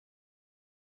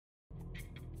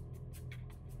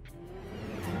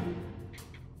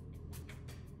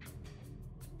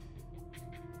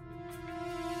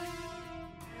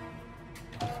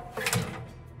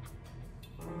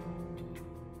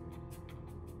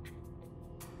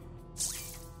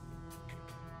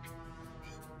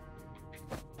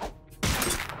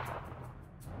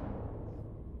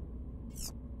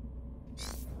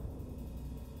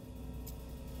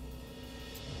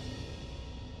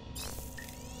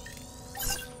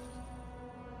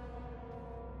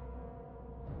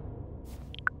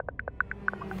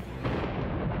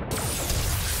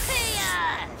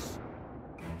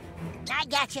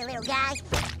Gotcha, little guy.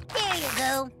 There you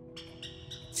go.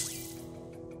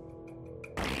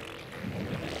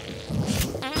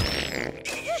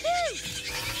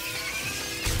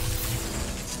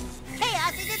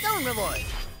 Chaos is its own reward.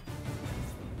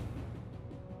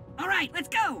 All right, let's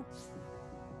go.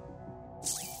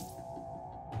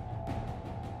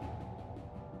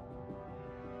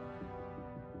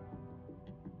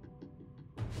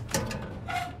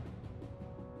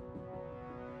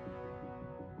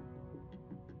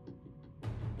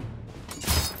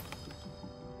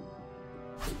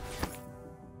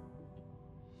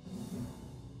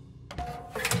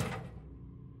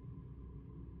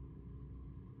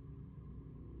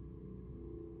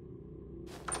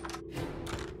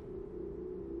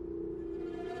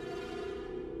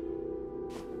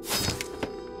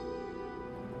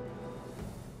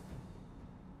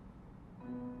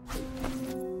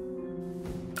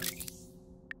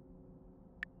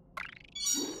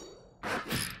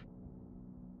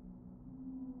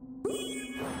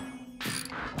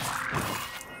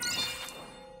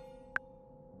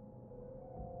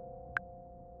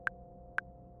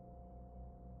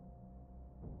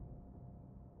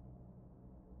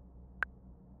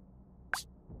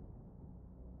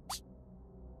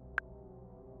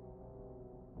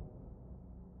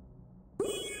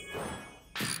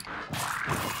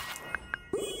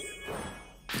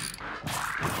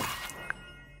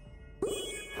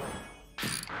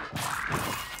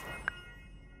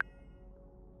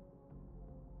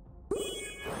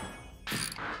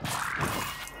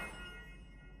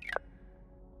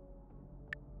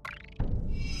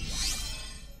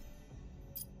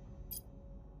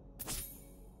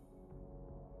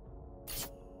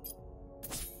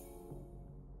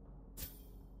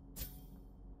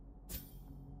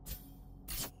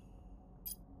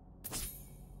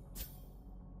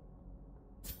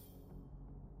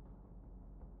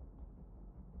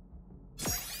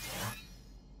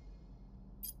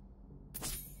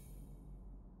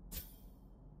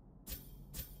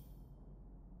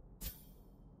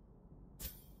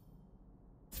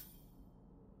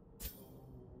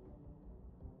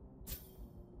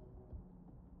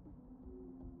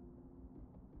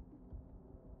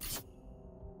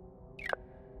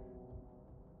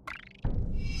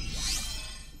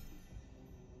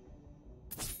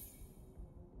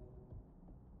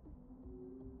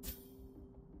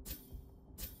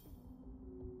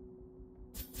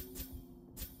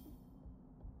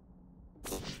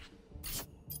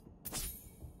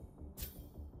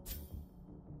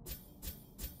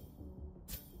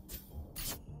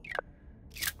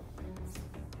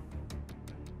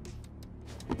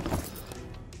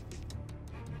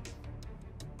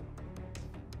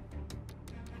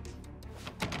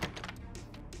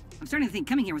 I'm starting to think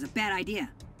coming here was a bad idea.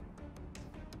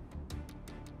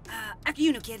 After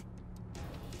you, new kid.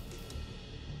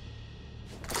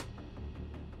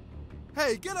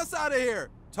 Hey, get us out of here!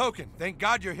 Token, thank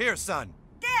God you're here, son.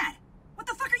 Dad! What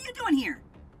the fuck are you doing here?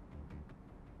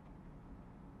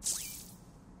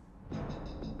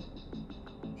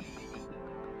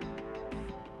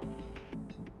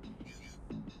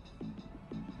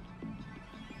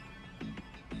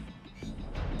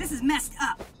 This is messed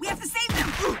up. We have to save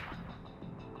them!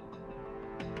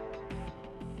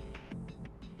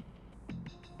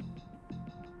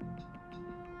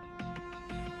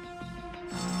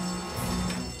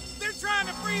 They're trying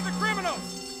to free the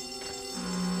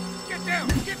criminals! Get down!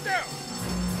 Get down!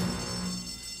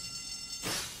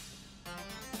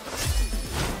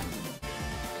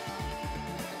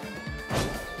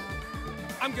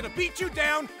 I'm gonna beat you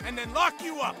down and then lock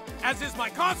you up, as is my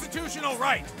constitutional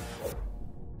right.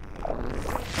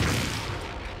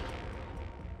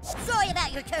 Sorry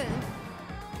about your turn.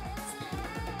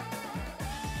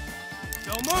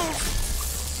 Don't move!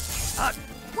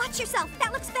 Watch yourself.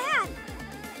 That looks bad.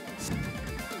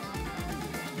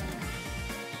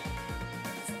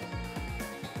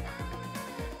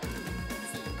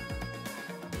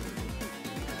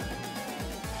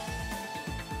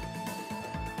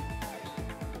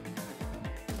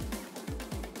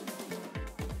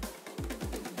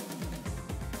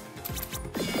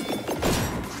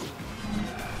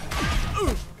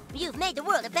 You've made the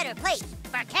world a better place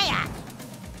for chaos.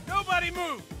 Nobody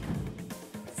move!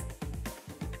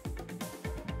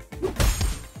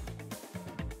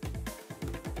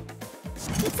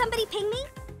 Did somebody ping me?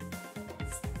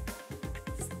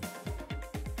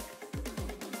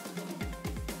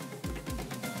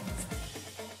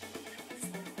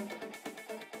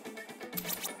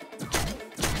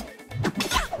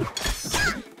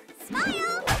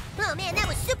 Smile! Oh man, that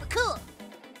was super cool.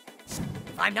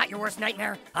 If I'm not your worst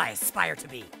nightmare, I aspire to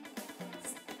be.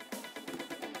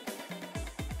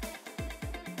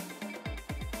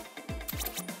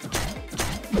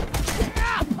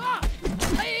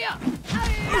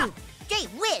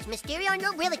 Mysterio, and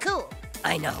you're really cool.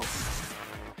 I know.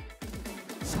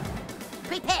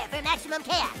 Prepare for maximum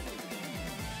chaos.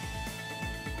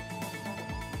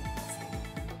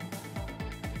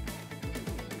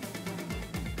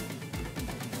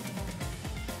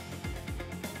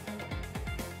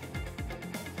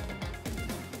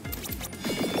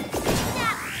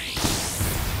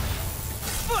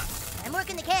 I'm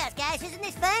working the chaos, guys. Isn't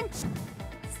this fun?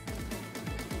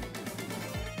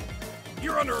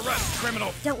 You're under arrest,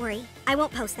 criminal. Don't worry, I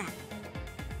won't post that.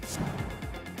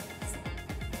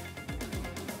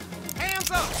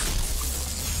 Hands up!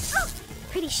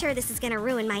 Pretty sure this is gonna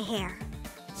ruin my hair.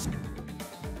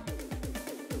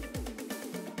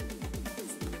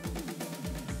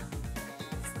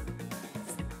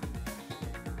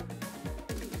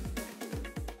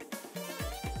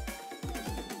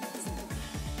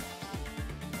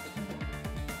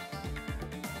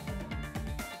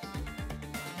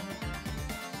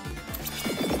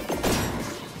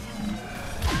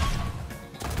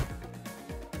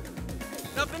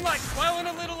 Nothing like quelling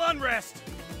a little unrest.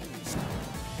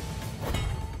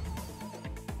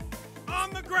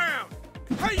 On the ground!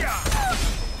 Hiya!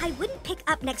 I wouldn't pick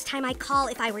up next time I call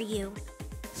if I were you.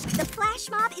 The flash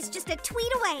mob is just a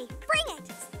tweet away. Bring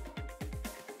it!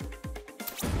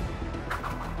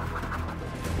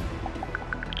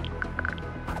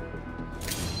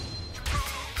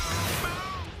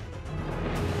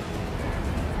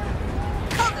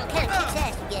 Cobra kind of kicks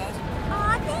ass, you guys.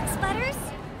 Aw, thanks, Butters.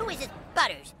 Who is this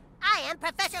Butters? I am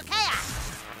Professor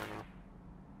Chaos.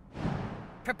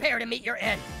 Prepare to meet your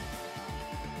end.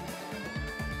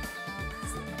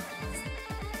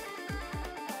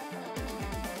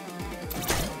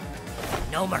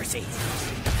 No mercy.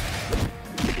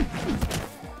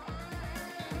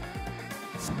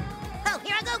 Oh,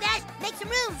 here I go, guys. Make some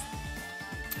room.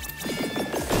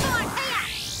 More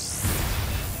chaos.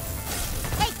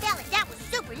 Hey, fellas, that was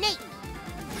super neat.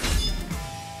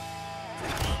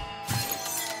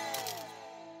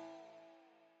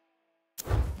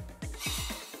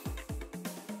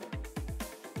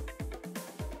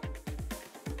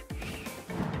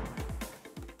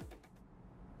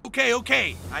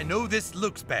 Okay, I know this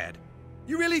looks bad.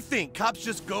 You really think cops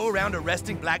just go around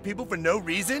arresting black people for no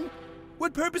reason?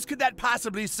 What purpose could that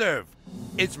possibly serve?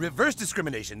 It's reverse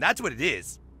discrimination, that's what it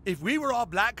is. If we were all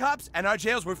black cops and our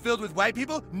jails were filled with white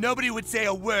people, nobody would say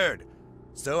a word.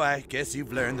 So I guess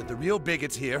you've learned that the real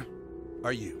bigots here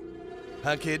are you.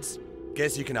 Huh, kids?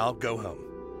 Guess you can all go home.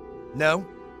 No?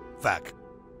 Fuck.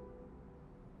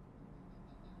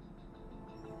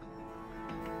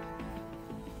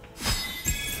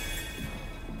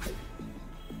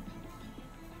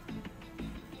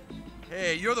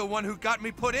 Hey, you're the one who got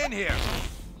me put in here.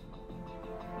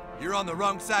 You're on the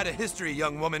wrong side of history,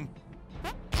 young woman.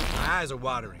 My eyes are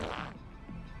watering.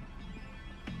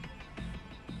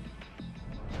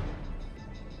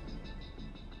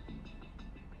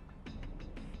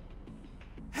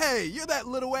 Hey, you're that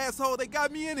little asshole that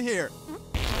got me in here.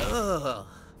 Ugh.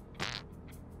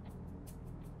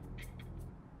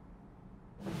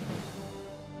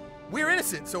 We're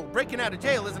innocent, so breaking out of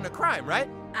jail isn't a crime, right?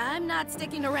 I'm not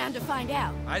sticking around to find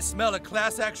out. I smell a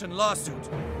class action lawsuit.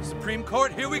 Supreme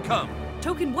Court, here we come.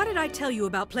 Token, what did I tell you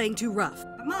about playing too rough?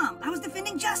 But Mom, I was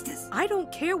defending justice. I don't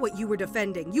care what you were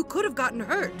defending. You could have gotten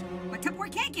hurt. But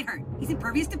Tupperware can't get hurt. He's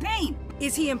impervious to pain.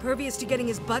 Is he impervious to getting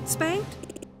his butt spanked?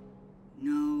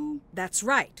 No. That's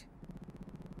right.